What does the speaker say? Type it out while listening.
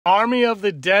Army of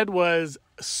the Dead was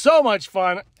so much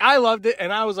fun. I loved it,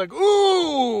 and I was like,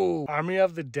 ooh! Army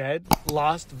of the Dead,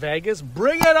 Las Vegas.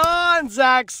 Bring it on,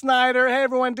 Zack Snyder. Hey,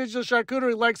 everyone, Digital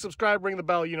Charcuterie. Like, subscribe, ring the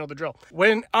bell. You know the drill.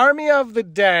 When Army of the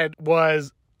Dead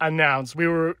was announced, we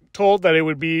were told that it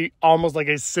would be almost like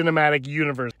a cinematic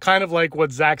universe, kind of like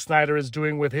what Zack Snyder is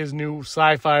doing with his new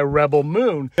sci-fi Rebel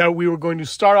Moon. That we were going to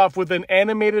start off with an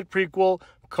animated prequel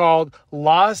called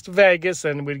Las Vegas,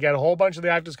 and we'd get a whole bunch of the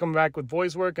actors coming back with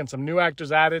voice work and some new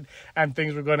actors added, and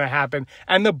things were going to happen.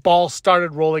 And the ball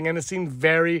started rolling, and it seemed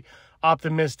very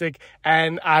optimistic,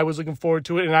 and I was looking forward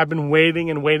to it, and I've been waiting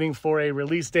and waiting for a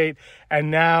release date,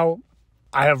 and now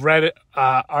I have read an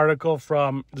article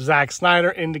from Zack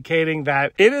Snyder indicating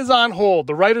that it is on hold.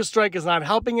 The writer's strike is not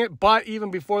helping it, but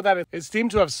even before that, it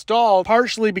seemed to have stalled,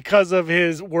 partially because of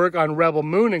his work on Rebel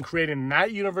Moon and creating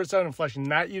that universe out and fleshing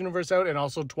that universe out, and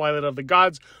also Twilight of the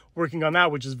Gods, working on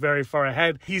that, which is very far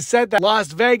ahead. He said that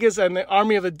Las Vegas and the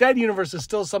Army of the Dead universe is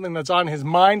still something that's on his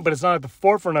mind, but it's not at the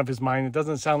forefront of his mind. It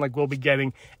doesn't sound like we'll be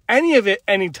getting any of it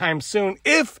anytime soon,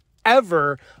 if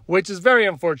ever, which is very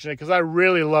unfortunate because I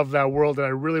really love that world and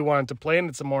I really wanted to play in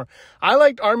it some more. I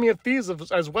liked Army of Thieves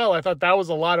as well. I thought that was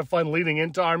a lot of fun leading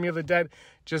into Army of the Dead.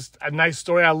 Just a nice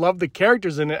story. I love the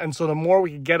characters in it, and so the more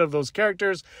we could get of those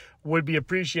characters would be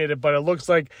appreciated, but it looks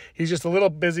like he's just a little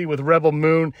busy with Rebel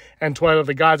Moon and Twilight of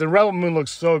the Gods, and Rebel Moon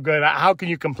looks so good. How can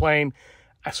you complain?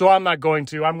 So I'm not going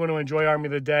to. I'm going to enjoy Army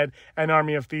of the Dead and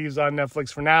Army of Thieves on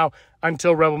Netflix for now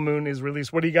until Rebel Moon is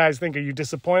released. What do you guys think? Are you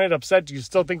disappointed, upset? Do you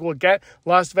still think we'll get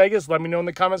Las Vegas? Let me know in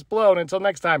the comments below. And until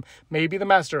next time, may you be the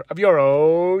master of your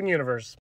own universe.